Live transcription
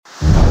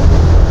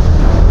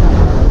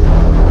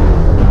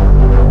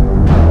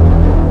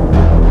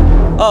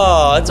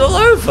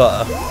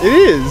far. It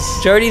is.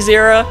 Jodie's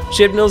era,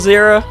 Chibnall's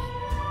era,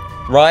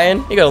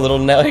 Ryan, you got a little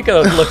now. You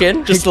got a look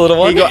in, just a little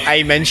one. He got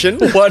a mention.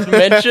 One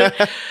mention.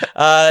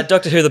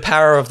 Doctor Who: The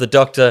Power of the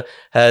Doctor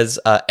has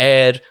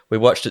aired. We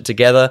watched it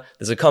together.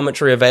 There's a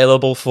commentary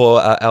available for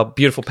our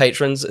beautiful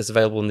patrons. It's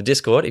available in the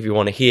Discord if you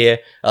want to hear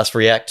us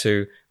react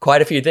to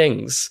quite a few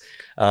things.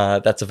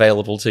 That's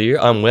available to you.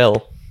 I'm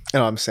Will.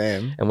 And I'm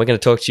Sam. And we're going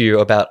to talk to you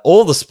about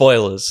all the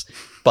spoilers.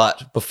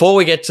 But before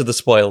we get to the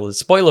spoilers,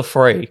 spoiler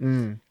free,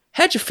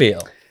 how'd you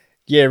feel?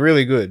 Yeah,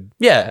 really good.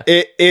 Yeah.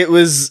 It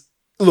was...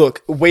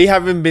 Look, we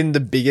haven't been the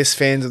biggest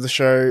fans of the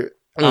show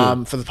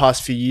for the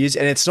past few years,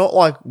 and it's not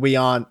like we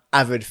aren't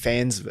avid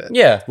fans of it.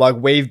 Yeah. Like,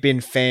 we've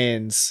been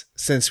fans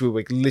since we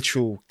were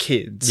literal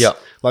kids. Yeah.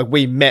 Like,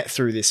 we met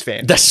through this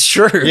fandom. That's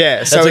true. Yeah.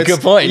 That's a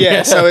good point.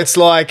 Yeah, so it's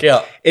like,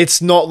 Yeah.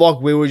 it's not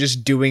like we were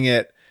just doing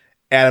it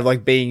out of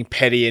like being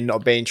petty and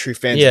not being true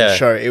fans of Yeah. the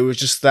show. It was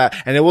just that,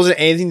 and it wasn't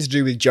anything to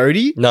do with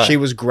Jodie. No. She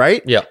was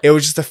great. Yeah. It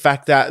was just the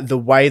fact that the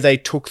way they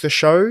took the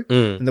show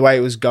and the way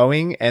it was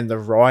going and the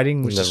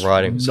writing was just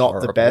not the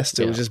horrible. best.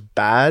 It Yeah. was just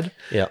bad.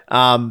 Yeah.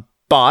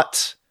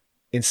 But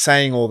in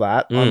saying all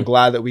that, I'm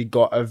glad that we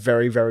got a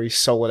very, very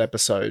solid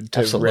episode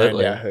to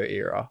Absolutely. round out her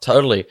era.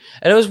 Totally.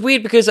 And it was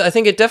weird because I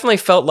think it definitely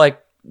felt like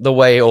the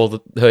way her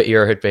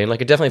era had been.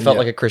 Like, it definitely felt Yeah.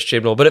 like a Chris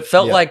Chibnall, but it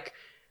felt Yeah. like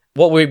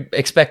what we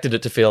expected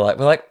it to feel like.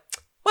 We're like,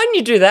 why didn't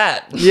you do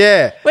that?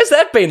 Yeah. Where's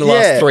that been the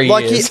last 3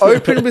 like years? he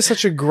opened with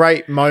such a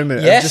great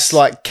moment Yes. of just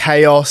like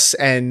chaos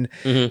and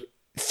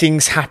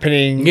things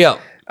happening. Yeah.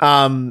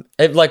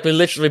 Like, we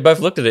literally both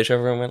looked at each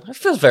other and went, it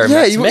feels very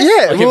Yeah, Matt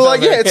Smith. we were like,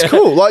 yeah, it's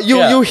cool. Like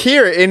you'll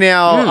hear it in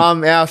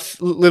our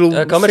little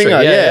commentary,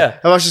 thinger, yeah.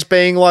 of us just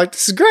being like,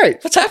 this is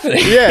great. What's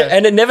happening? Yeah.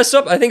 And it never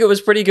stopped. I think it was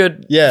pretty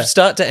good Yeah.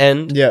 start to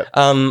end. Yeah.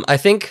 I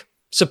think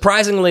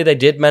surprisingly they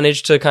did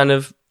manage to kind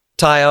of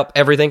tie up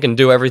everything and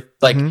do everything.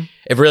 Like,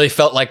 it really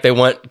felt like they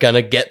weren't going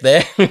to get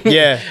there.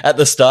 Yeah. At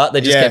the start,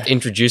 they just Yeah. kept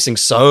introducing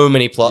so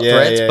many plot Yeah,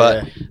 threads, yeah,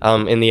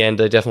 but in the end,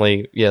 they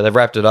definitely, they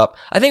wrapped it up.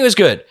 I think it was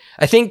good.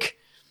 I think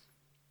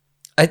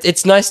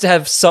it's nice to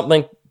have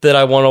something that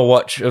I want to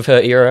watch of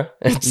her era.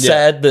 It's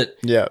sad that,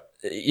 Yeah.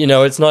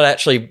 it's not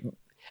actually...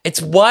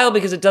 It's wild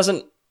because it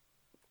doesn't...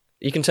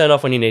 You can turn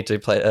off when you need to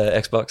play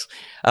Xbox.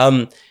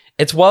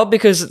 It's wild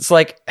because it's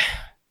like...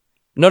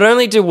 Not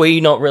only do we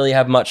not really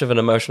have much of an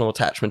emotional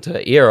attachment to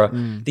her era,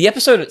 the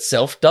episode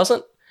itself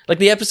doesn't. Like,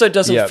 the episode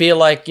doesn't feel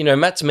like,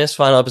 Matt Smith's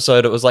final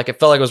episode, it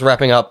felt like it was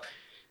wrapping up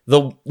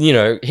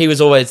he was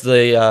always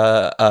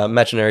the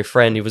imaginary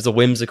friend. He was the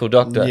whimsical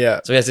doctor.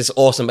 Yeah. So he has this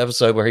awesome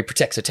episode where he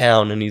protects a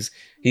town and he's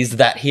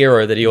that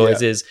hero that he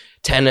always is.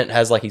 Tennant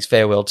has like his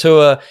farewell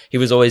tour. He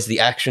was always the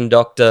action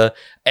doctor.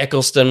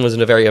 Eccleston was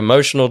a very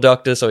emotional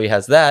doctor, so he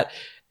has that.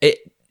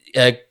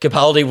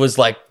 Capaldi was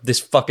like this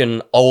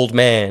fucking old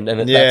man,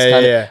 and that's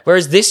kind of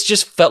whereas this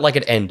just felt like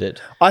it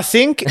ended. I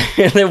think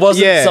There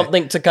wasn't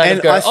something to kind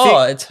of go,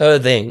 it's her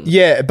thing.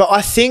 Yeah, but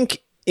I think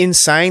in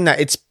saying that,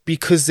 it's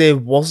because there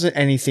wasn't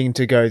anything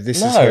to go,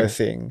 this is her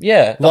thing.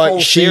 Yeah, the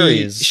whole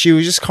series. She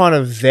was just kind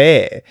of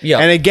there. Yeah.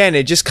 And again,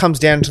 it just comes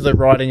down to the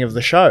writing of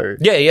the show.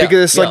 Yeah, yeah.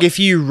 Because it's like if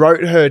you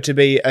wrote her to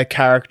be a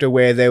character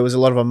where there was a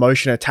lot of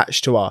emotion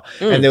attached to her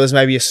and there was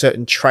maybe a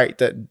certain trait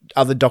that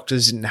other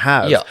doctors didn't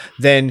have,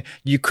 then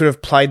you could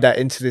have played that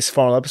into this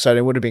final episode and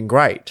it would have been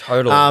great.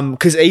 Totally.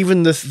 Because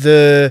even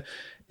the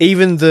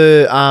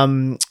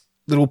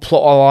little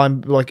plot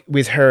line like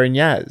with her and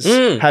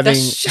Yaz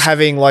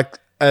having like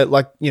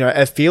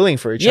a feeling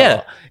for each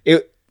other.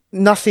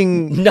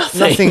 Nothing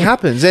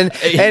happens. And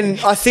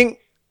I think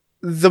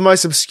the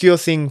most obscure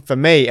thing for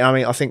me, and I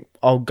mean, I think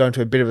I'll go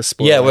into a bit of a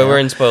spoiler. Yeah, we're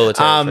in spoiler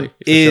territory.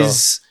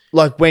 Is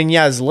like when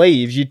Yaz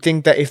leaves, you'd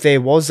think that if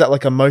there was that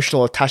like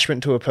emotional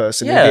attachment to a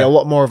person, it'd be a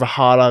lot more of a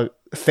harder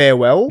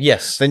farewell.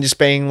 Yes. Than just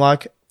being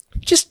like,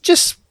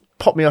 just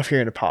pop me off here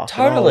in a park.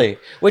 Totally.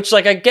 Which,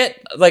 like, I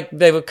get, like,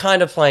 they were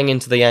kind of playing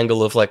into the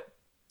angle of, like,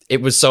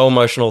 it was so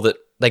emotional that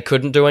they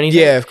couldn't do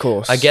anything. Yeah, of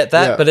course. I get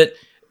that, Yeah. but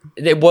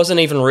it wasn't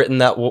even written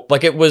that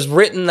like, it was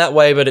written that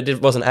way, but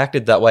it wasn't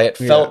acted that way. It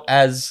felt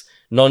as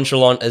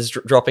nonchalant as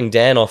dropping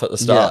Dan off at the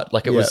start. Yeah.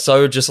 Like, it was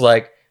so just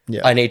like,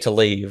 I need to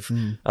leave.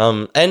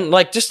 And,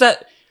 like, just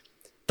that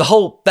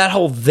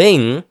whole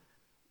thing,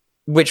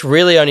 which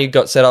really only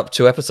got set up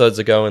 2 episodes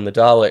ago in the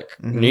Dalek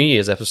New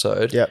Year's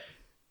episode. Yep.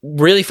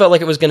 Really felt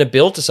like it was going to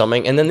build to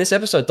something, and then this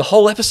episode, the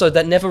whole episode,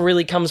 that never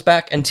really comes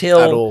back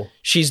until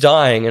she's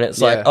dying, and it's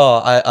like,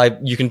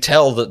 you can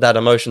tell that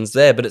emotion's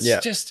there, but it's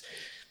just,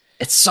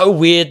 it's so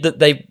weird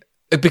that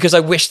because I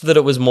wish that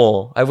it was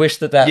more. I wish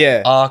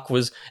that arc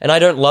was, and I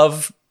don't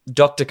love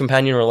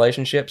doctor-companion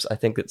relationships. I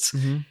think it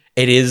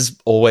is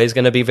always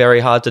going to be very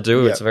hard to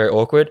do. It's very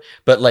awkward,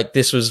 but like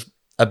this was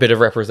a bit of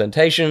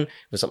representation. It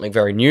was something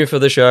very new for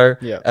the show,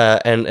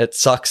 and it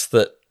sucks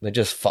that they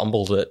just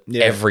fumbled it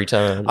every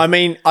turn. I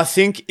mean, I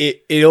think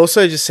it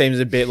also just seems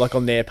a bit like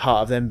on their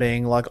part of them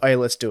being like, oh, yeah,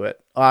 let's do it.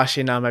 Oh,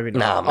 actually, no, maybe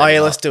not. Nah, maybe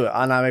let's do it.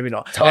 Oh, no, maybe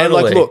not. Totally. And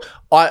like, look,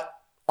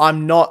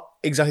 I'm not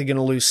exactly going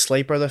to lose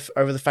sleep over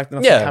the fact that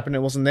nothing happened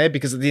and it wasn't there,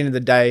 because at the end of the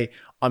day,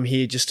 I'm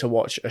here just to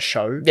watch a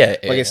show.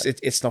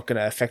 It's not going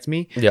to affect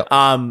me.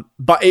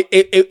 But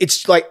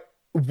it's like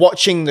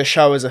watching the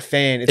show as a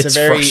fan. It's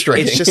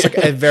frustrating. It's just like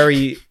a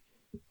very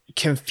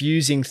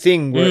confusing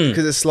thing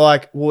because it's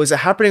like, well, is it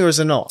happening or is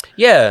it not?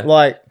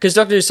 Like, because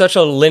Doctor Who is such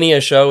a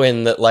linear show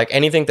in that like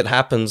anything that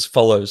happens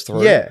follows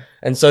through.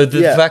 And so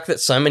the fact that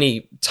so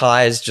many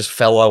ties just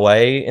fell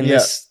away in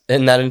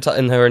in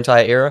her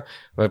entire era.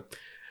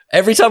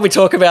 Every time we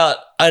talk about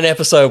an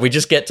episode, we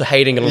just get to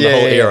hating on the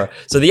whole era.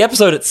 So the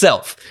episode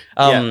itself,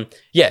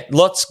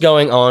 lots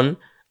going on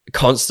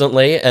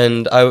constantly,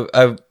 and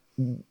I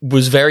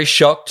was very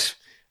shocked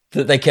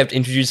that they kept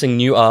introducing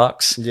new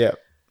arcs.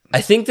 I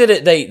think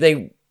that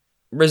they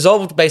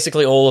resolved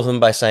basically all of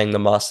them by saying the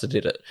Master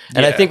did it.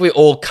 And I think we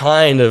all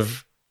kind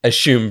of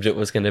assumed it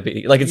was going to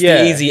be. Like, it's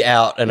the easy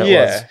out, and it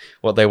was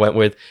what they went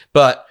with.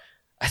 But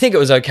I think it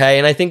was okay,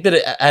 and I think that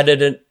it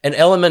added an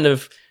element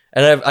of...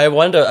 And I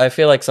wonder, I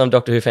feel like some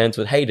Doctor Who fans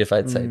would hate if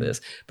I'd say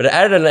this, but it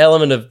added an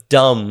element of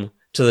dumb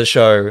to the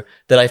show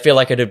that I feel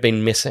like it had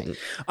been missing.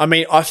 I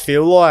mean, I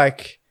feel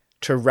like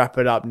to wrap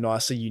it up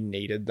nicely, you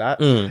needed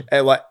that. And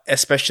like,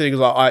 especially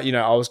because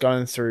I was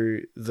going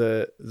through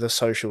the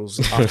socials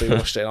after we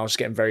watched it, and I was just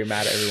getting very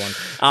mad at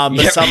everyone.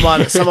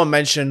 But someone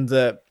mentioned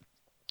that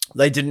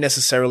they didn't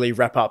necessarily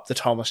wrap up the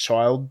Timeless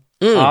Child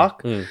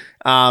arc.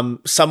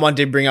 Someone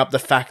did bring up the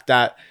fact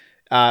that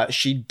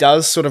she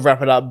does sort of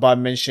wrap it up by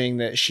mentioning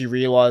that she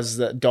realized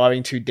that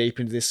diving too deep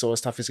into this sort of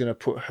stuff is going to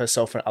put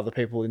herself and other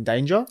people in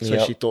danger. So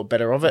she thought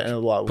better of it and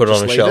like, put it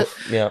on a shelf.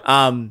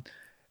 And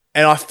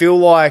I feel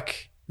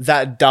like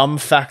that dumb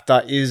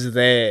factor is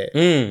there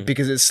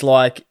because it's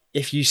like,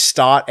 if you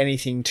start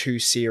anything too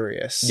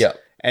serious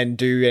and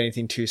do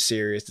anything too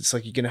serious, it's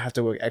like you're going to have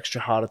to work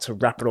extra harder to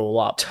wrap it all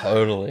up.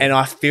 Totally. And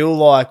I feel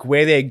like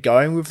where they're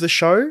going with the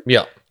show,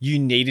 you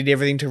needed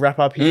everything to wrap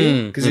up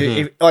here. Because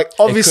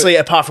obviously,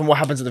 apart from what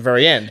happens at the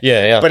very end.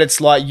 But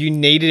it's like you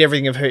needed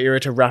everything of her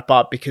era to wrap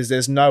up, because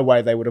there's no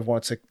way they would have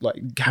wanted to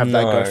like have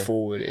that go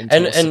forward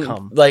until it's to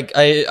come. Like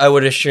I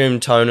would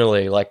assume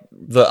tonally, like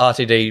the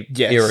RTD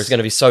era is going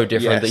to be so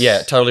different that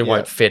it totally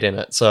won't fit in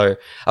it. So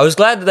I was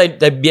glad that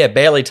they they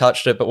barely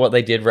touched it, but what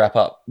they did wrap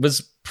up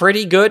was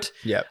pretty good.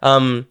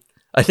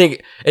 I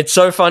think it's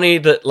so funny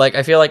that like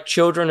I feel like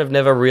children have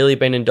never really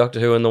been in Doctor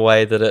Who in the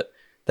way that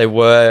they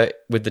were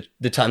with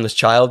the Timeless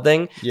Child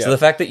thing. So the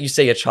fact that you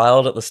see a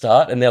child at the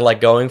start and they're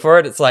like going for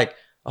it, it's like,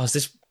 oh,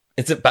 is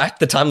it back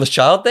the Timeless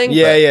Child thing?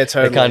 Totally.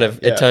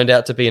 It turned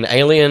out to be an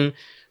alien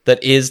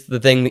that is the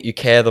thing that you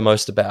care the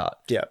most about.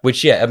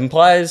 Which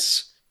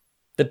implies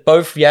that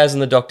both Yaz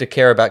and the Doctor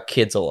care about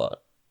kids a lot.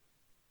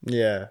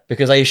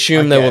 Because I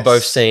assume they were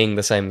both seeing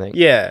the same thing.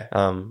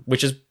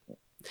 Which is...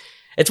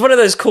 It's one of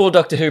those cool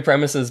Doctor Who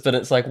premises, but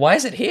it's like, why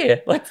is it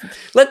here? Like,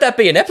 let that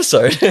be an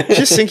episode.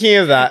 Just thinking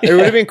of that, it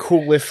would have been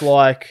cool if,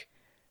 like,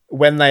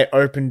 when they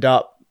opened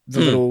up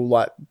the little,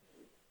 like,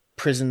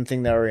 prison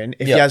thing they were in,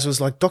 if Yaz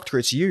was like, Doctor,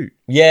 it's you.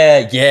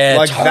 Like,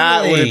 totally.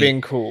 That would have been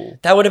cool.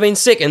 That would have been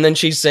sick. And then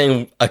she's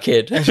seeing a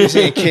kid. And she's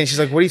seeing a kid, and she's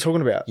like, what are you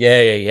talking about?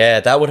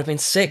 That would have been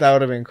sick. That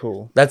would have been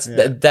cool. That's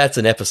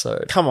an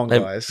episode. Come on,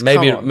 guys.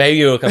 Maybe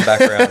it'll come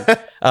back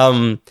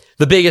around.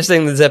 The biggest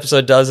thing this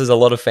episode does is a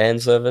lot of fan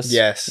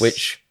service.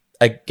 Which,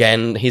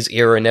 again, his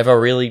era never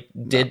really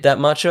did that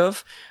much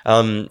of.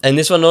 And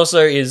this one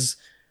also is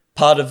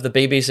part of the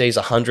BBC's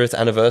 100th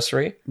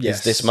anniversary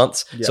is this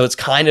month. So it's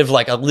kind of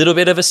like a little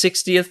bit of a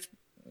 60th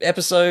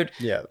episode.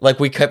 Like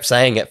we kept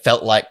saying, it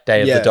felt like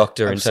Day of the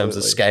Doctor in terms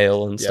of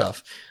scale and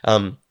stuff.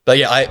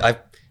 But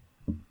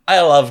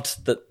I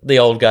loved that the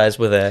old guys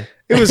were there.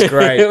 It was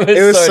great.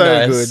 it was so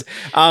nice.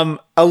 Good.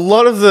 A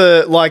lot of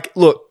the, like,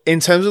 look, in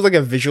terms of like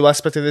a visual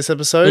aspect of this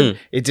episode,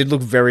 it did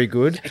look very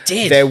good. It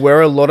did. There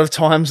were a lot of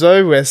times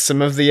though where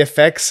some of the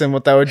effects and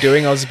what they were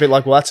doing, I was a bit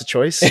like, well, that's a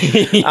choice.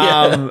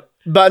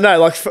 But no,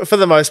 like for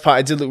the most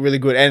part, it did look really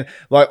good. And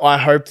like, I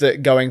hope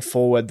that going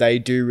forward, they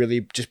do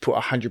really just put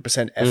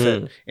 100%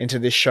 effort into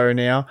this show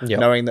now,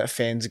 knowing that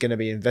fans are going to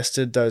be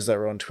invested. Those that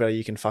are on Twitter,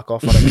 you can fuck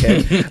off. I don't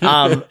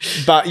care.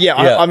 But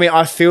I mean,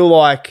 I feel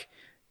like,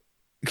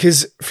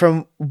 because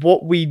from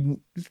what we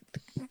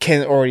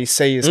can already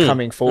see is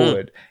coming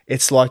forward,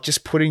 it's like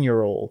just put in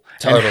your all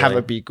and have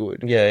it be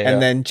good.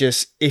 And then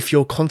just, if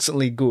you're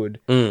constantly good,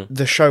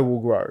 the show will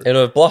grow.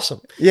 It'll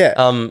blossom.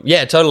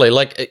 Totally.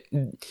 Like,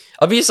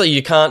 obviously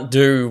you can't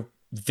do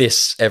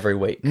this every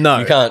week. No.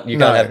 You can't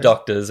have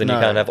doctors and you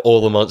can't have all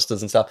the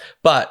monsters and stuff.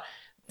 But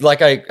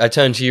like I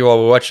turned to you while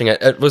we were watching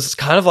it, it was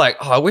kind of like,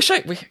 oh, I wish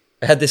we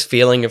had this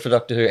feeling of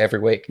Doctor Who every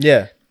week.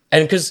 And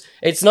because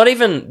it's not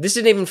even, this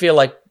didn't even feel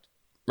like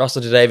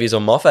Russell T Davies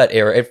or Moffat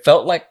era. It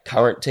felt like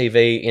current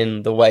TV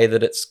in the way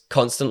that it's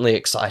constantly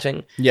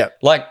exciting.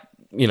 Like,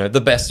 you know,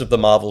 the best of the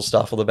Marvel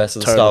stuff or the best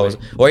of the Star Wars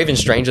or even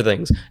Stranger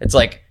Things. It's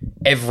like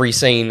every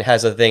scene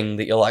has a thing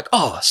that you're like,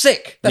 oh,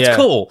 sick. That's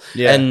cool.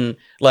 And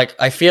like,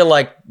 I feel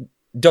like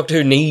Doctor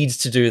Who needs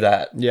to do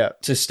that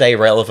to stay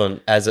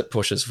relevant as it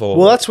pushes forward.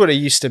 Well, that's what it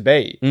used to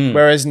be.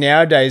 Whereas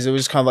nowadays, it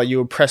was kind of like you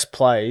would press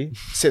play,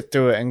 sit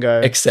through it and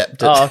go... Accept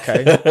it. Oh,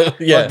 okay.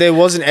 Like, there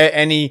wasn't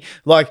any...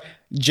 Like,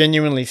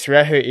 genuinely,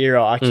 throughout her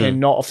era, I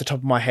cannot off the top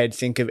of my head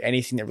think of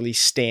anything that really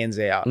stands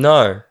out.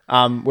 No.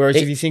 Whereas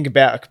if you think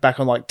about back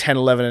on like 10,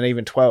 11 and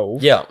even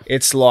 12,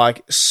 it's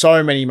like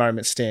so many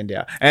moments stand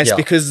out. And it's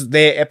because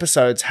their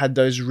episodes had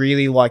those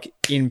really like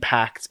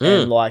impact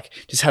and like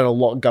just had a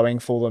lot going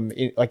for them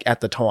like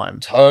at the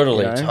time.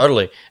 Totally,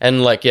 totally.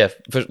 And like, I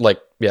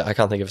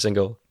can't think of a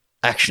single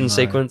action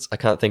sequence. I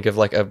can't think of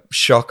like a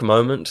shock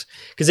moment.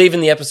 Because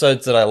even the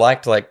episodes that I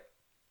liked, like,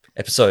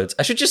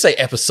 I should just say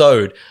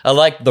episode. I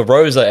like the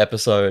Rosa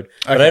episode,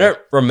 but I don't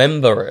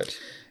remember it.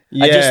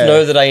 I just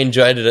know that I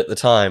enjoyed it at the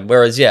time.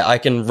 Whereas, I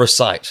can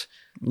recite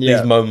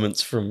these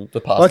moments from the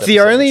past. Like,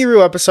 the only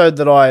real episode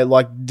that I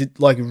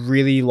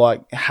really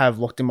have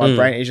locked in my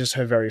brain is just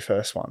her very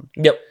first one.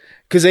 Yep.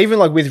 Because even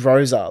like with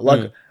Rosa,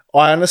 like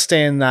I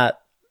understand that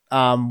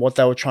what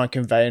they were trying to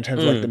convey in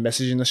terms of like the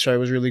message in the show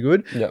was really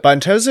good. Yep. But in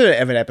terms of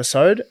an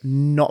episode,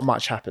 not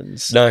much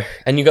happens. No.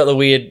 And you got the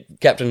weird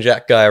Captain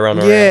Jack guy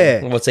running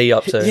around. What's he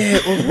up to? Yeah,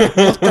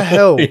 well, what the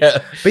hell?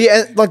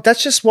 But like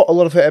that's just what a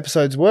lot of her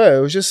episodes were.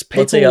 It was just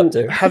people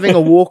having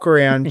a walk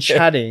around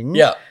chatting.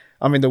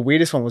 I mean, the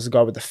weirdest one was the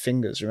guy with the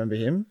fingers. Remember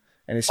him?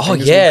 And his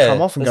fingers would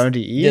come off and go into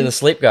your ear. Yeah, the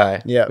sleep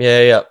guy. Yeah.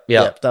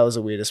 That was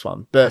the weirdest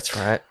one. But that's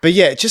right. But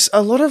just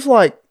a lot of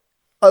like,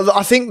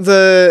 I think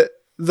the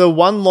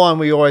one line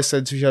we always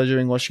said to each other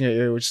during watching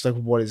it, which is like,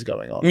 what is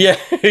going on? Yeah.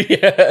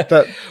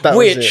 That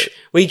which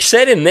we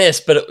said in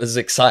this, but it was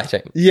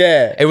exciting.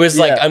 Yeah. It was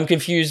like, I'm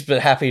confused but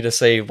happy to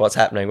see what's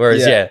happening.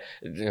 Whereas,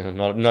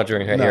 not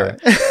during her era.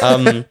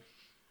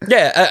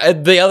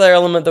 The other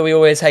element that we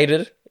always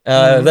hated,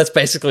 that's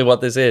basically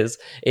what this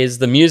is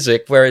the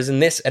music. Whereas in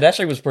this, it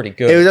actually was pretty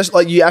good. It was just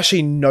like, you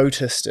actually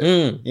noticed it.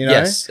 You know?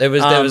 Yes. There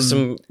was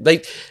some,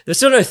 there's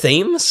still no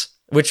themes.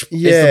 Which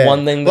is the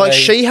one thing that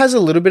she has a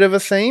little bit of a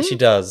theme. She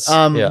does.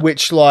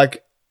 Which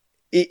like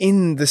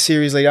in the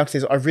series lead up to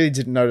this, I really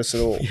didn't notice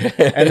at all.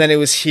 And then it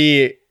was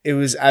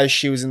as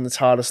she was in the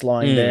TARDIS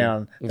lying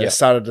down that it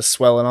started to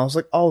swell, and I was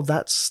like, oh,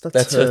 that's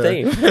her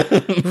theme.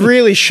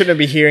 Really shouldn't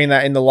be hearing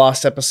that in the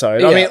last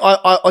episode. I mean,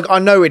 I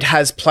know it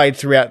has played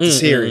throughout the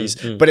series,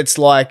 but it's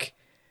like,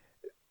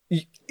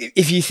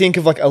 if you think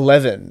of like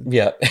 11,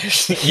 you know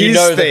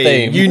the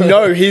theme. You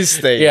know his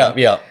theme.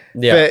 Yeah.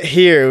 But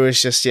here it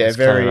was just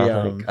very.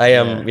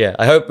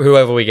 I hope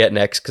whoever we get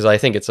next, because I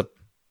think it's a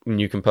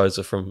new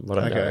composer from what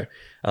I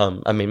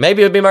know. I mean,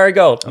 maybe it'll be Murray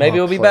Gold. Maybe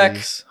he'll be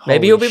back.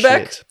 Maybe he'll be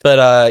back. But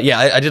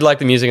I did like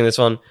the music in this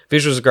one.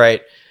 Visuals are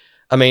great.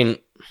 I mean,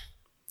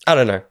 I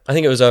don't know. I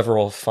think it was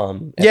overall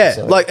fun.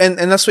 Episode. Like, and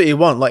that's what you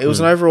want. Like, it was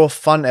an overall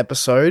fun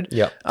episode.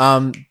 Yeah.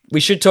 We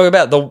should talk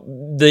about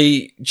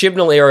the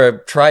Chibnall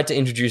era tried to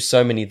introduce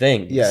so many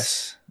things.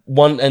 Yes.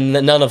 And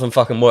none of them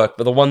fucking worked.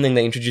 But the one thing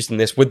they introduced in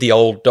this with the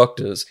old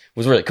Doctors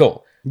was really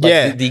cool.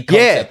 Like the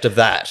concept of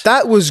that.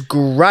 That was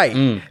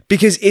great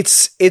because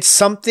it's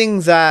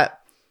something that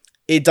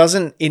it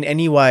doesn't in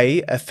any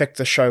way affect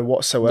the show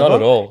whatsoever. Not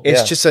at all.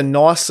 It's just a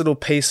nice little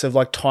piece of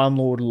like Time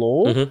Lord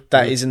lore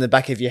that is in the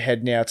back of your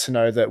head now to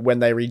know that when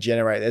they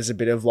regenerate, there's a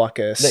bit of like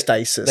a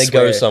stasis. They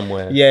go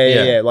somewhere.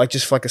 Yeah. Like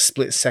just for like a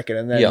split second,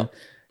 and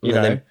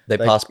then they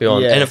pass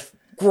beyond. And a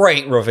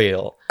great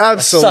reveal.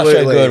 Absolutely,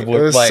 such a good.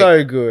 It was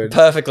so good,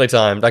 perfectly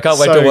timed. I can't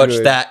wait to watch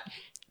that.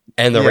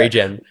 And the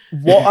regen.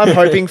 What I'm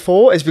hoping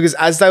for is because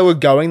as they were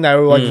going, they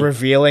were like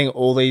revealing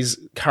all these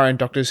current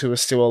Doctors who are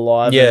still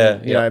alive.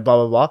 And, you know, blah,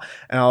 blah, blah.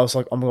 And I was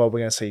like, oh my God, we're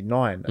going to see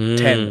 9,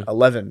 10,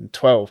 11,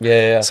 12.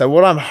 Yeah. So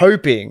what I'm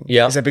hoping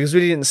is that because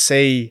we didn't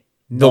see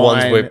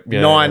the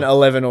 9,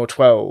 11 or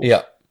 12,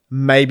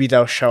 maybe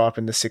they'll show up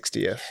in the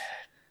 60th.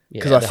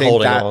 Because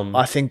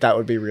I think that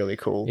would be really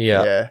cool.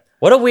 Yeah.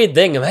 What a weird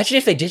thing. Imagine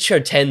if they did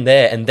show 10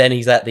 there and then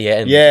he's at the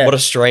end. Yeah. What a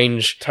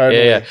strange...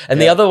 Totally. Yeah. And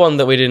the other one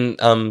that we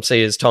didn't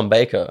see is Tom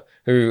Baker,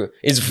 who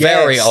is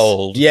very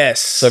old.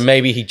 Yes. So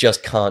maybe he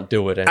just can't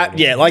do it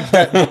anymore. Like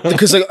that.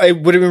 Because like,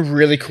 it would have been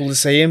really cool to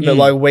see him. But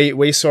like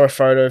we saw a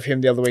photo of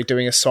him the other week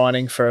doing a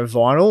signing for a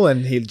vinyl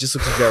and he just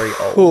looks very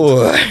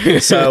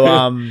old.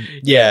 So,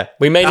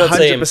 we may not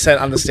see him. 100%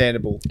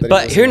 understandable.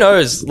 But who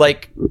knows?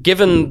 Like,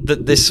 given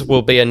that this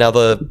will be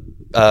another...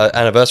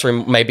 anniversary,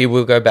 maybe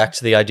we'll go back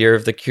to the idea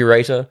of the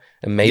curator,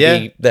 and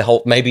maybe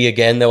maybe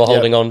again they were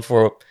holding on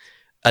for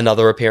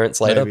another appearance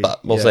later,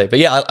 but we'll see.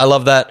 But I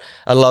love that.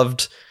 I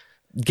loved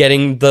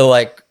getting the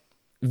like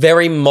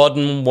very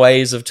modern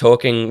ways of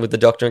talking with the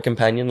Doctor and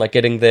Companion, like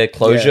getting their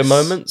closure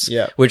moments,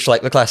 which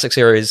like the classic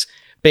series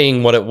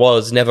being what it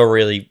was never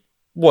really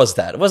was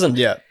that. It wasn't.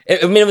 I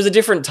mean, it was a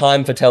different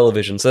time for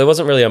television, so there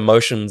wasn't really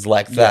emotions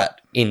like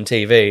that in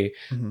TV.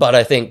 But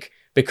I think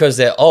because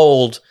they're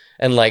old.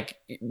 And like,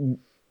 you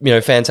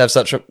know, fans have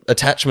such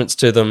attachments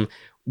to them.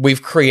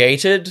 We've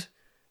created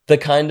the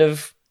kind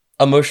of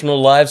emotional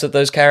lives that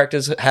those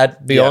characters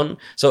had beyond.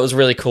 So it was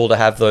really cool to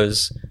have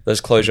those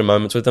closure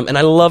moments with them. And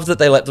I love that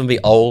they let them be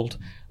old.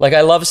 Like,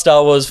 I love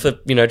Star Wars for,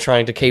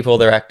 trying to keep all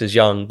their actors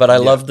young, but I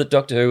love that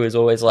Doctor Who is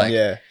always like,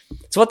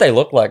 it's what they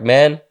look like,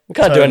 man. We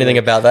can't do anything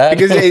about that.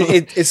 Because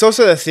it's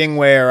also the thing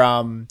where,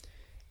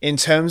 in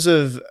terms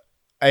of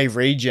a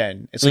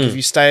regen, it's like if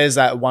you stay as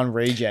that one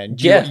regen,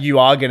 you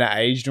are going to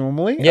age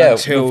normally. Yeah,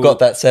 we've got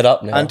that set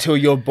up now. Until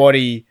your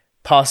body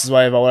passes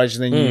away of old age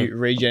and then you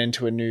regen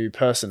into a new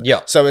person.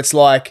 Yeah. So it's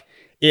like,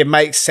 it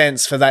makes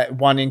sense for that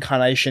one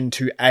incarnation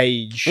to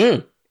age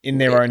in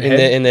their own head.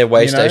 In their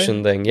way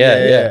station thing.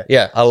 Yeah.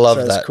 I love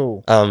that. It's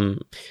cool.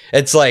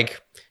 It's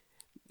like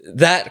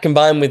that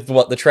combined with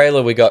what the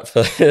trailer we got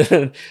for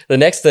the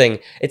next thing.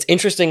 It's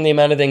interesting the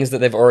amount of things that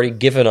they've already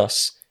given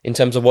us in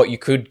terms of what you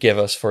could give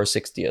us for a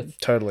 60th.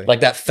 Totally.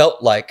 Like, that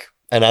felt like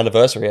an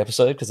anniversary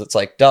episode because it's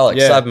like Daleks,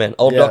 Cybermen,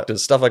 Old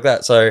Doctors, stuff like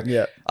that. So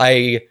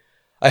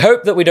I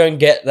hope that we don't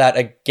get that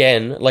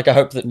again. Like, I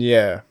hope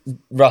that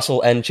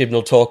Russell and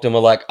Chibnall talked and were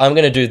like, I'm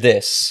going to do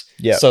this.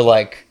 Yeah. So,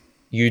 like,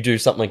 you do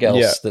something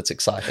else that's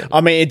exciting.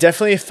 I mean, it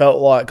definitely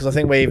felt like, because I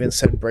think we even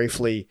said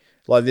briefly,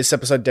 like, this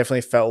episode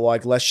definitely felt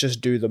like, let's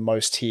just do the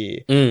most here.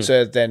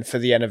 So then for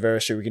the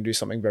anniversary, we can do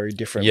something very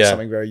different,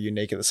 something very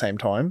unique at the same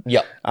time.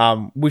 Yeah.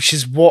 Which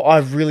is what I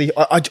really,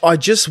 I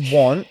just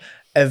want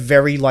a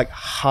very like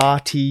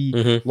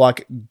hearty,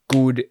 like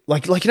good,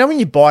 like when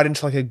you bite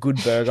into like a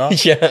good burger, and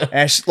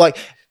it's like,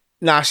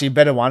 actually a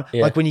better one,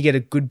 like when you get a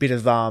good bit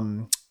of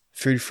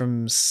food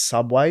from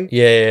Subway,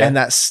 and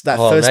that's that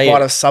first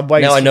bite of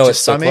Subway. Now I know it's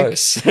so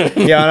close.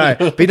 Yeah, I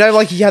know, but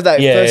like you have that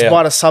first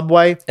bite of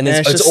Subway, and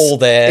it's all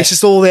there. It's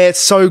just all there. It's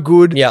so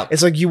good. Yeah,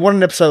 it's like you want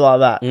an episode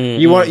like that.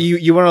 You want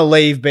to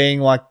leave being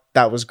like,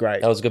 that was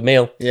great. That was a good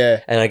meal.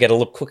 Yeah, and I get a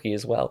little cookie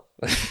as well.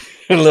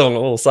 a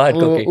little side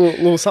cookie.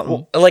 Little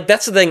something. Like,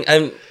 that's the thing.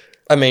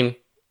 I mean,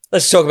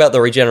 let's talk about the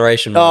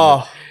regeneration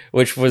moment,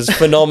 which was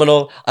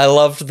phenomenal. I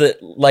loved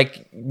that,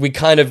 like, we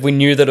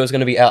knew that it was going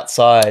to be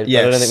outside, but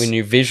I don't think we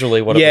knew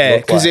visually what it would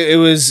look like. Yeah,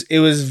 because it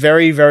was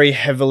very, very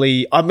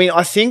heavily... I mean,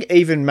 I think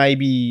even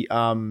maybe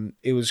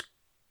it was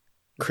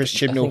Chris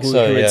Chibnall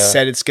who had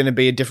said it's going to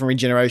be a different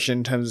regeneration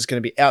in terms of it's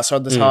going to be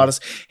outside the TARDIS.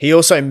 He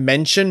also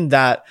mentioned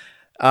that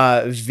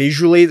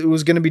visually it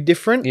was going to be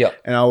different,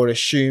 and I would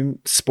assume,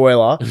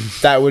 spoiler,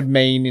 that would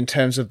mean in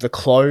terms of the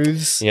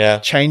clothes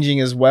changing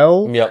as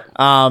well. We got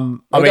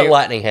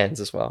lightning hands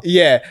as well.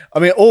 Yeah, I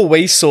mean, all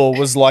we saw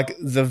was like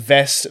the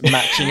vest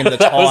matching in the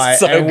tie,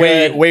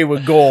 and we were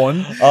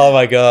gone. Oh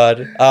my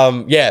god,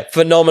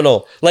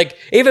 phenomenal. Like,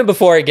 even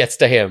before it gets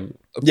to him,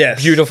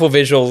 beautiful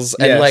visuals,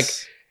 and like,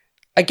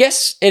 I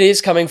guess it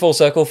is coming full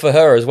circle for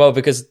her as well,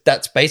 because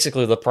that's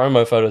basically the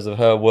promo photos of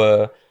her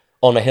were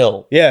on a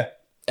hill. Yeah.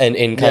 And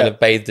in kind of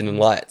bathed in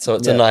light. So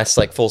it's a nice,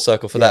 like, full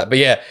circle for that. But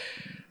yeah.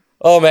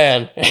 Oh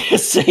man.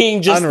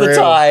 Seeing just the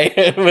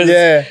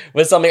tie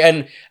was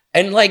something,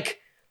 and like,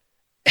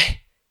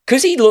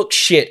 because he looked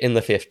shit in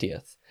the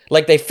 50th.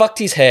 Like, they fucked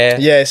his hair.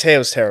 Yeah, his hair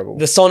was terrible.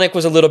 The Sonic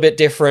was a little bit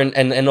different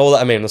and all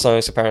that. I mean, the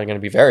Sonic's apparently going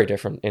to be very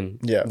different in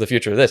the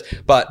future of this.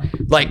 But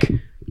like,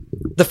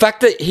 the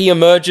fact that he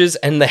emerges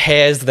and the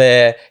hair's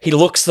there, he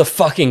looks the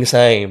fucking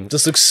same.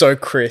 Just looks so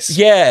crisp.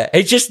 Yeah,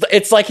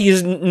 it's like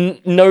he's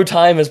no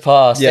time has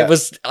passed. Yeah.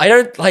 I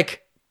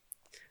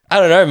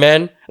don't know,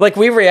 man. Like,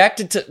 we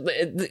reacted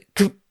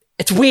to...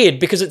 It's weird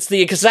because it's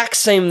the exact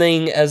same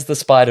thing as the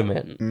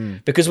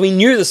Spider-Man. Because we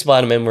knew the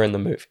Spider-Man were in the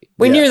movie.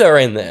 We knew they were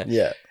in there.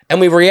 Yeah. And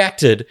we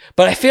reacted.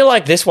 But I feel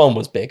like this one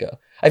was bigger.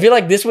 I feel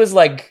like this was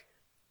like...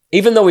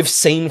 Even though we've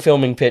seen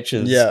filming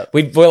pictures,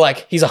 we're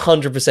like, he's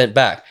 100%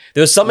 back. There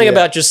was something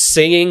about just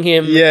seeing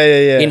him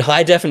in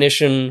high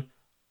definition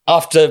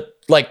after,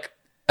 like,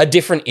 a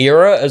different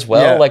era as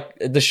well. Like,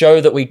 the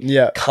show that we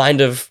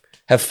kind of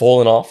have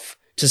fallen off,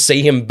 to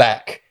see him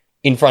back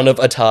in front of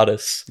a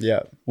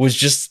TARDIS was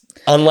just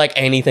unlike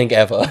anything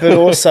ever. But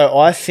also,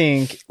 I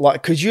think,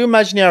 like, could you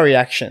imagine our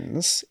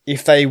reactions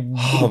if they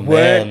weren't...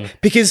 Man.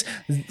 Because,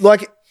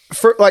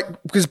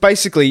 because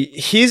basically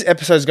his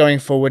episodes going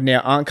forward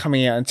now aren't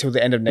coming out until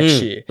the end of next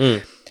year.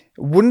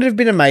 Wouldn't it have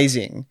been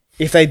amazing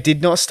if they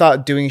did not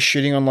start doing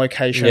shooting on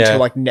location until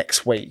like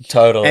next week?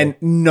 Totally. And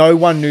no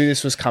one knew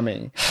this was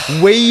coming.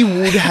 We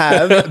would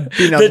have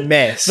been a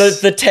mess.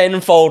 The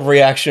tenfold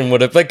reaction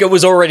would have, like, it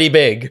was already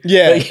big.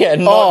 Yeah.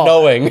 Not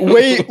knowing.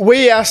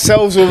 We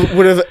ourselves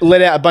would have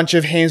let out a bunch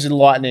of hands with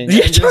lightning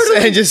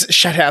and just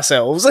shut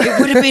ourselves. It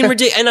would have been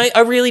ridiculous. And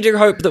I really do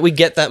hope that we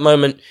get that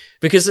moment,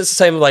 because it's the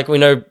same, like, we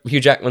know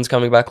Hugh Jackman's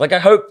coming back. Like, I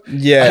hope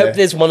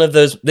there's one of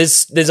those,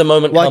 there's a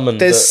moment like, coming.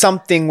 There's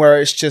something where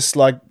it's just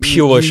like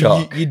pure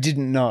shock. You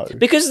didn't know.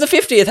 Because the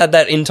 50th had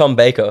that in Tom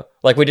Baker.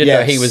 Like, we didn't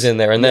know he was in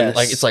there. And then,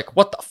 like, it's like,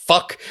 what the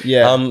fuck?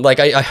 Yeah. Like,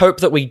 I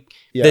hope that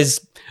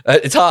there's,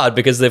 it's hard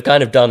because they've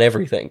kind of done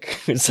everything.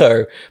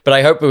 So, but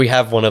I hope we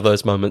have one of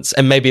those moments.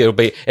 And maybe it'll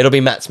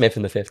be Matt Smith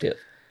in the 50th.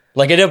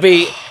 Like,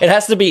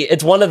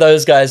 it's one of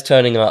those guys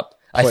turning up.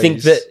 Please. I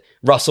think that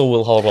Russell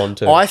will hold on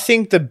to. I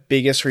think the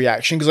biggest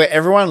reaction, because like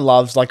everyone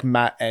loves like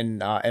Matt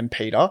and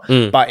Peter,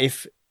 but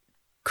if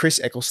Chris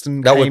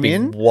Eccleston that came would be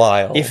in,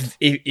 wild.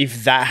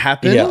 If that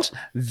happened,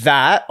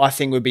 that I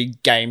think would be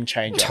game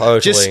changer.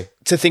 Totally. Just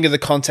to think of the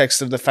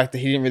context of the fact that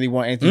he didn't really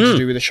want anything to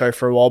do with the show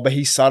for a while, but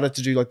he started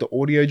to do like the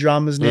audio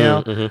dramas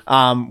now,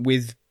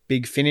 with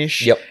Big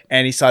Finish. Yep.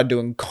 And he started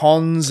doing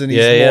cons, and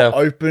he's more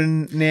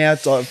open now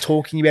to like,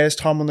 talking about his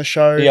time on the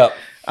show. Yep.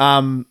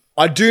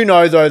 I do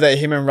know though that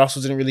him and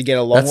Russell didn't really get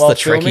along while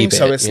filming,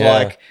 so it's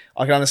like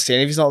I can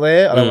understand if he's not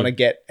there. I don't want to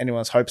get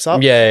anyone's hopes up.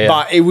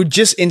 But it would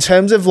just, in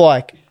terms of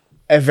like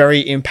a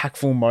very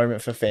impactful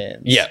moment for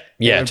fans. Yeah,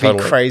 it would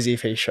be crazy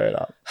if he showed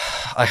up.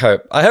 I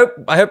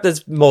hope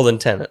there's more than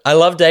Tennant. I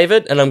love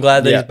David, and I'm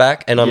glad that he's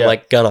back, and I'm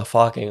like gonna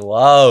fucking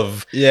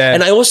love. Yeah,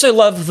 and I also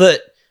love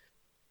that.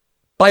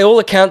 By all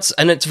accounts,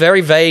 and it's very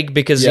vague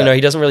because you know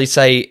he doesn't really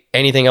say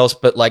anything else,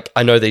 but like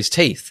I know these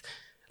teeth,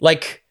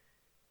 like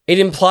it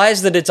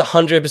implies that it's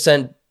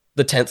 100%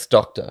 the 10th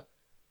Doctor.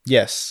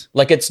 Yes,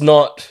 like it's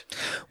not.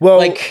 Well,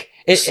 like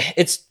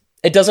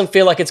it doesn't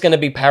feel like it's going to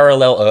be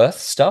parallel Earth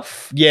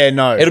stuff. Yeah,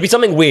 no. It'll be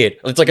something weird.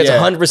 It's like it's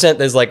 100%.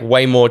 There's like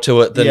way more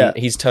to it than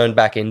he's turned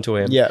back into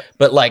him. Yeah,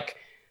 but like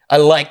I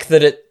like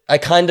that I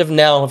kind of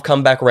now have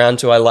come back around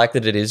to. I like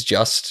that it is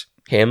just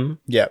him.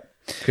 Yeah.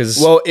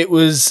 Well, it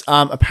was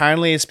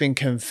apparently it's been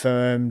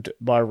confirmed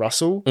by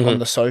Russell on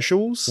the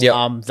socials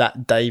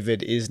that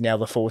David is now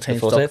the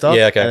 14th Doctor,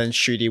 yeah, okay. and then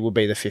Ncuti will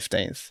be the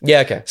 15th.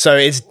 Yeah, okay. So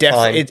it's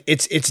definitely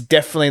it's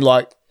definitely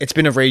like it's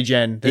been a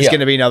regen. There's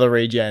going to be another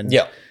regen.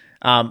 Yeah.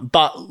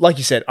 But like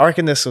you said, I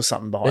reckon there's still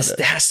something behind it.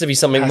 There has to be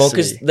something more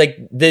because like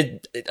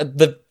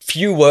the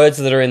few words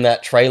that are in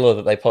that trailer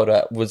that they put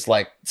out was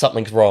like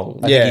something's wrong.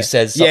 I think he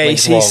says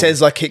something's wrong. He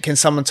says like, can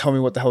someone tell me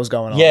what the hell's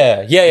going on?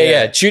 Yeah.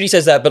 Ncuti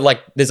says that, but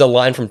like there's a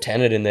line from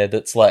Tennant in there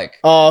that's like,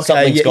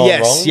 something's gone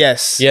wrong.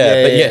 Yes.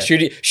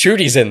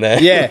 Ncuti's in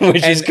there. Yeah,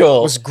 which is cool.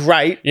 It was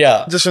great.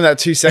 Yeah, just from that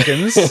 2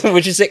 seconds,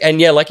 which is sick. And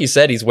like you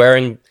said, he's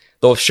wearing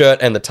the shirt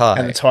and the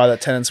tie,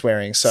 that Tennant's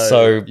wearing.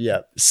 So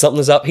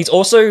something's up. He's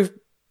also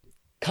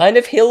kind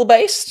of hill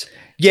based.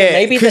 Yeah, so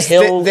maybe the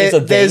hill is a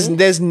thing.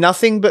 There's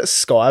nothing but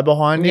sky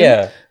behind him.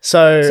 Yeah.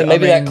 So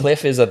maybe that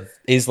cliff is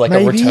like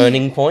a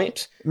returning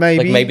point.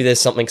 Maybe. Like maybe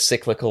there's something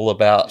cyclical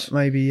about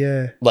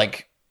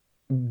like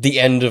the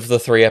end of the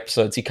 3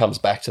 episodes he comes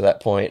back to that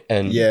point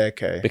and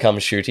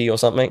becomes Ncuti or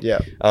something.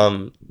 Yeah.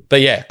 But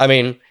yeah, I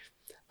mean,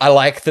 I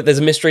like that there's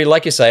a mystery,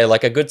 like you say,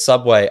 like a good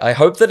subway. I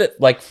hope that it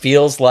like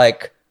feels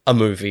like a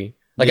movie.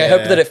 Like I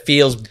hope that it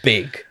feels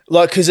big.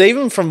 Like, because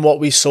even from what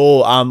we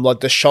saw,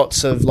 like the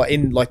shots of like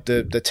in like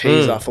the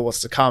teaser for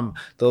what's to come,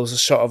 there was a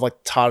shot of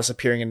like TARDIS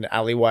appearing in an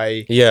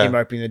alleyway, him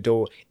opening the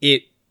door.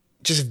 It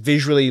just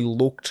visually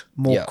looked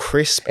more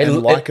crisp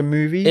and like a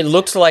movie. It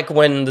looked like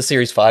when the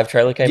Series 5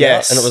 trailer came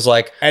out, and it was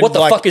like, what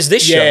the fuck is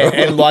this show?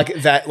 And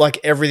like that,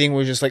 like everything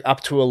was just like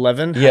up to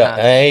 11. Yeah,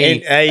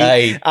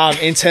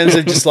 in terms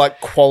of just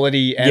like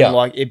quality and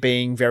like it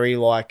being very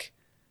like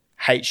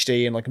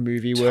HD and like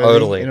movie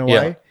worthy in a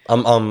way.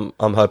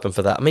 I'm hoping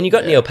for that. I mean, you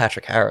got Neil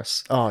Patrick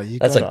Harris. Oh,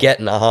 that's a get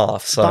and a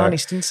half. So Barney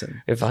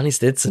Stinson. Barney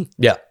Stinson.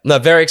 Yeah. No,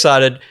 very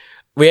excited.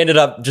 We ended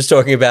up just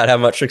talking about how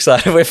much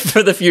excited we're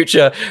for the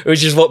future,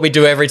 which is what we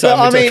do every time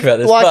we talk about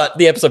this. Like, but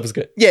the episode was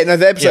good. Yeah, no,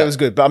 the episode was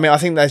good. But I mean, I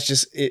think that's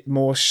just it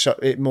more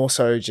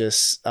so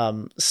just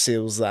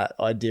seals that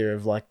idea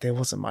of like there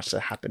wasn't much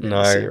that happened in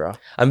this era.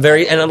 I'm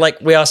like,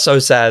 we are so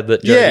sad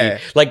that Jodie,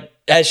 like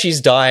as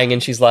she's dying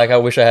and she's like, I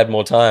wish I had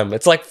more time.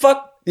 It's like,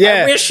 fuck.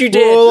 Yeah, I wish you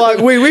did. Well, like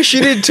we wish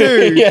you did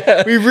too.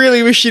 We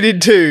really wish you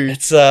did too.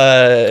 It's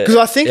because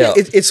I think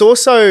it's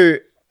also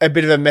a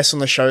bit of a mess on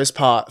the show's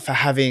part for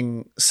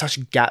having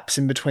such gaps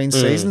in between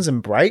seasons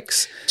and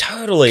breaks.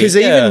 Totally, because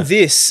even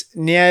this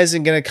now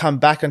isn't going to come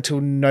back until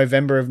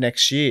November of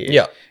next year.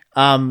 Yeah,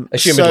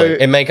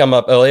 assumedly it may come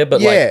up earlier, but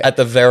like at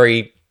the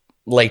very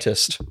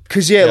latest.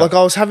 Because like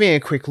I was having a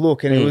quick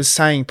look and it was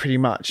saying pretty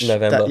much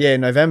November.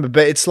 November.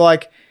 But it's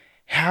like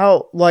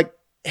how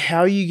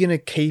are you going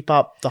to keep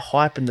up the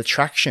hype and the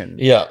traction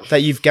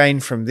that you've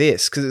gained from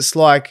this? Because it's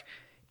like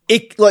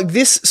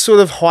this sort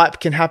of hype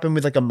can happen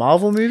with like a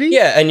Marvel movie.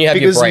 Yeah, and you have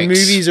your breaks.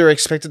 Because movies are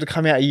expected to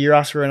come out a year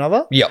after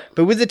another. Yeah.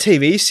 But with the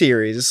TV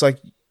series, it's like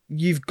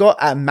you've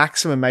got at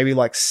maximum maybe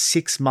like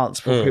 6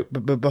 months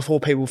before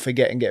people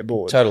forget and get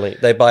bored. Totally.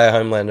 They buy a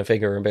Homelander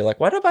figure and be like,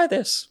 why did I buy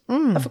this?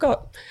 I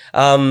forgot.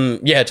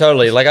 Yeah,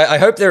 totally. Like I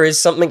hope there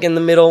is something in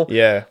the middle.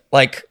 Yeah.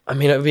 Like, I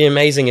mean, it would be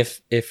amazing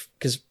if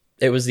because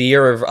it was the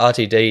year of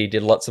RTD,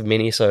 did lots of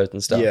mini-sodes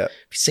and stuff. Yeah. It'd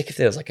be sick if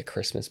there was like a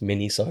Christmas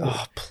mini-sode.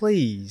 Oh,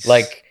 please.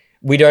 Like,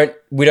 we don't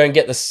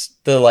get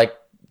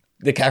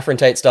the Catherine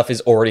Tate stuff is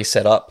already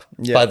set up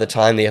by the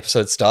time the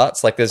episode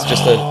starts. Like, there's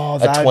just a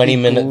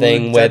 20-minute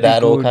thing where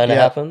that all kind of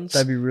happens.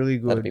 That'd be really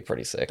good. That'd be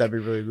pretty sick. That'd be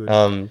really good.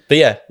 But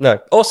yeah, no,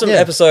 awesome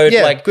episode.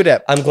 Yeah, like, good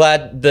ep. I'm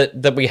glad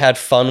that we had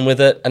fun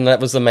with it, and that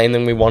was the main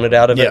thing we wanted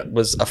out of it,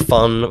 was a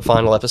fun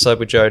final episode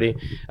with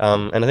Jodie.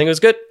 And I think it was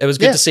good. It was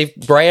good to see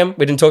Graham.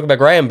 We didn't talk about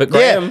Graham, but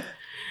Graham...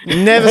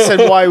 Never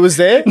said why he was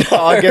there. No.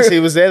 I guess he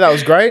was there. That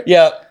was great.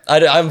 Yeah,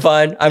 I'm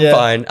fine. I'm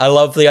fine. I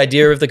love the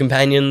idea of the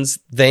companions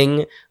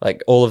thing.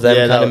 Like all of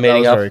them kind of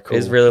meeting up cool.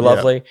 is really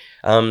lovely.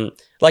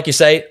 Like you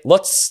say,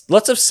 lots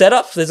of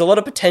setup. There's a lot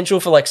of potential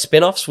for like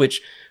spin-offs,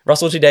 which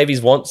Russell T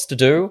Davies wants to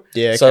do.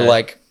 Yeah. Okay. So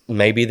like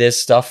maybe there's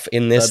stuff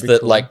in this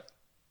that cool. like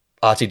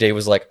RTD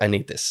was like, I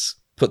need this.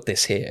 Put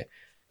this here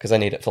because I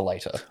need it for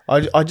later.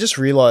 I just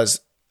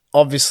realized,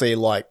 obviously,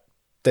 like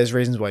there's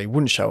reasons why he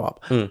wouldn't show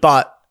up,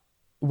 but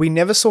we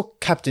never saw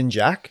Captain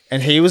Jack,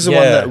 and he was the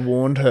one that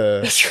warned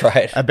her. That's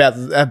right. About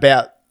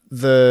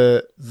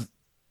the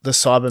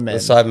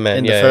Cybermen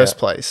in the first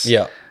place.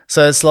 Yeah.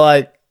 So it's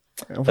like,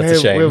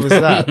 where was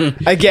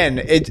that?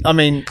 Again,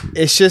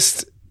 it's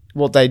just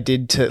what they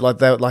did to like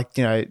they were like,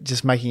 you know,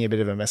 just making a bit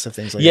of a mess of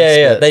things. Like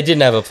this, they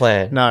didn't have a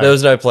plan. No, there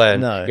was no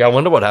plan. No. Yeah, I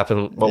wonder what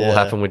happened. What will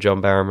happen with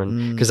John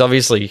Barrowman? Because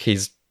obviously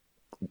he's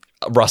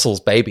Russell's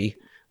baby.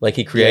 Like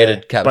he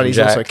created Captain Jack. But he's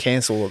also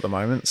cancelled at the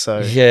moment. So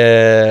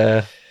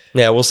yeah,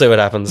 we'll see what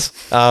happens.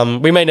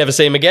 We may never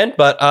see him again,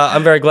 but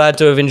I'm very glad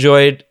to have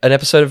enjoyed an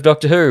episode of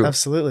Doctor Who.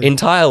 Absolutely,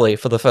 entirely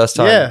for the first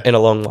time in a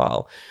long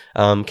while.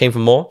 Came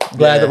from more.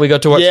 Glad that we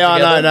got to watch. Yeah,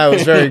 I know. It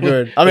was very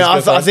good. I mean,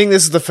 I think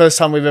this is the first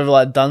time we've ever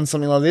like done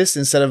something like this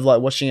instead of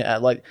like watching it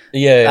at like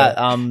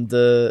at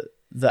the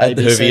ABC.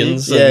 The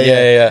Whovians.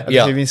 Yeah.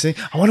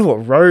 The I wonder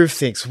what Rove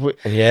thinks. We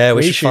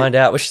should find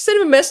out. We should send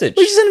him a message.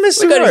 We should send him a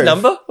message. We got his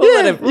number.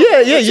 We'll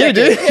you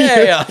do.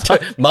 Yeah.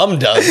 Mum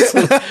does.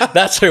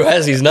 That's who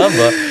has his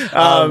number.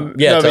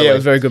 Totally. It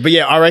was very good. But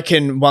yeah, I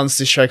reckon once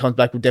this show comes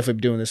back, we'll definitely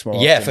be doing this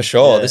more. Yeah, often. For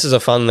sure. Yeah. This is a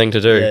fun thing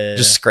to do.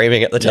 Just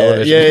screaming at the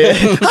television.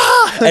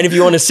 Yeah. And if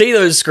you want to see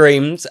those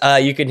screams,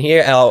 you can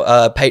hear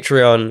our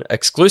Patreon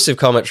exclusive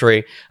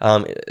commentary.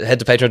 Head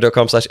to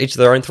patreon.com/each of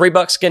their own.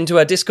 $3, get into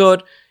our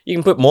Discord. You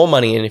can put more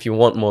money in if you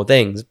want more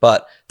things,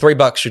 but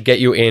 $3 should get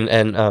you in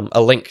and a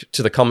link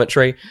to the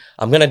commentary.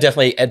 I'm going to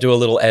definitely do a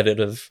little edit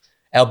of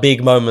our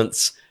big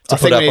moments to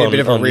put up on YouTube. I think we need a bit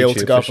of a reel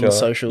to go up on the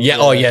socials.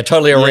 Yeah,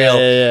 totally a reel.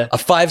 Yeah. A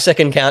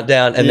 5-second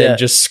countdown and then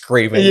just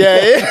screaming.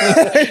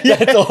 Yeah.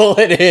 That's all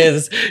it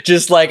is.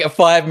 Just like a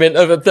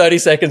 30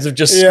 seconds of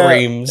just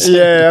screams.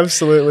 Yeah,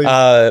 absolutely.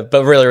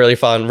 But really, really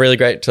fun. Really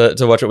great to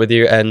watch it with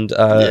you. And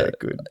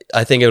good.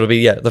 I think it'll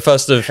be the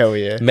first of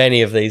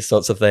many of these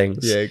sorts of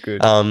things. Yeah,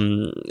 good.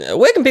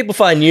 Where can people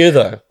find you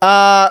though?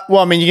 Well,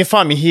 I mean, you can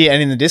find me here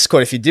and in the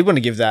Discord if you did want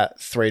to give that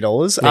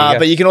 $3.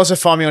 But you can also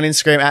find me on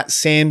Instagram at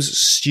Sam's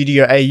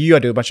Studio AU. I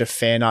do a bunch of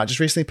fan art.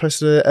 Just recently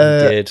posted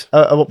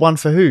a one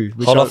for who?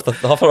 Hot off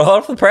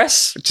the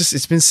press.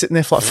 It's been sitting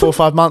there for like 4 or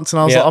 5 months,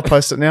 and I was like, I'll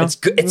post it now. It's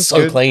good. It's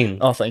so clean.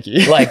 Oh, thank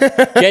you. Like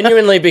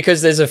genuinely,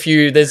 because there's a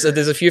few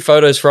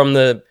photos from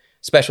the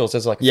specials.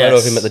 There's like a photo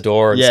of him at the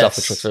door and stuff,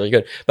 which looks really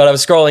good. But I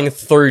was scrolling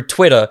through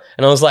Twitter,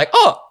 and I was like,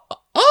 oh.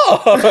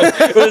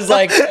 It was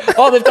like,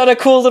 they've done a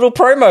cool little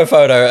promo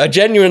photo. I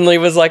genuinely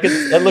was like,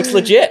 it looks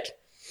legit.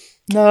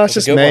 No, it's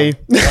just me.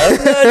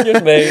 That's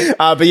just me.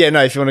 But yeah,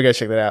 no, if you want to go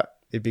check that out,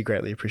 it'd be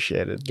greatly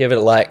appreciated. Give it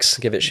likes,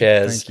 give it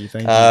shares.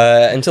 Thank you.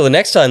 Until the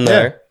next time,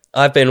 though,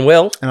 I've been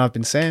Will. And I've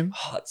been Sam.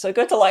 Oh, it's so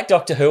good to like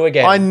Doctor Who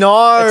again. I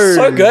know. It's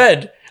so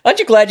good. Aren't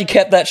you glad you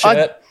kept that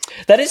shirt?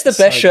 That is the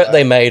best shirt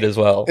they made as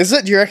well. Is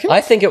it? Do you reckon?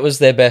 I think it was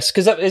their best.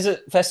 Because is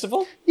it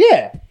Festival?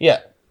 Yeah.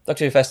 Yeah.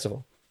 Doctor Who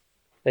Festival.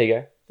 There you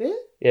go. Yeah?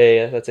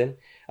 Yeah, that's in.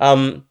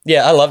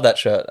 I love that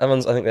shirt. That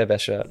one's, I think, their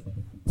best shirt.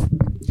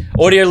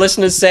 Audio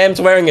listeners, Sam's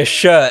wearing a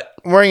shirt.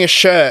 I'm wearing a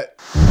shirt.